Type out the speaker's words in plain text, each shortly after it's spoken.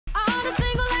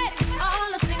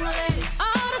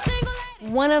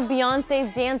One of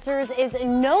Beyonce's dancers is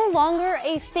no longer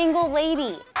a single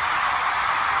lady.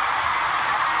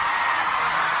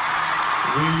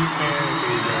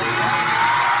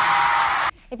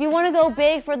 If you want to go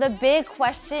big for the big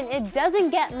question, it doesn't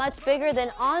get much bigger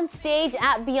than on stage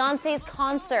at Beyonce's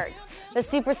concert. The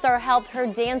superstar helped her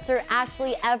dancer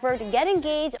Ashley Everett get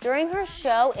engaged during her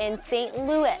show in St.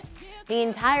 Louis. The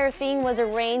entire thing was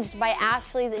arranged by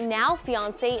Ashley's now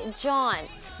fiancé, John.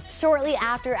 Shortly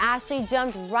after, Ashley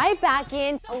jumped right back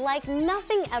in like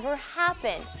nothing ever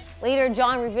happened. Later,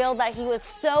 John revealed that he was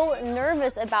so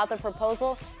nervous about the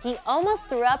proposal, he almost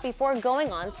threw up before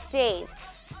going on stage.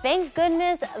 Thank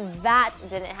goodness that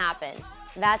didn't happen.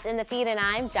 That's In the Feed, and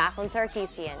I'm Jacqueline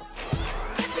Sarkissian.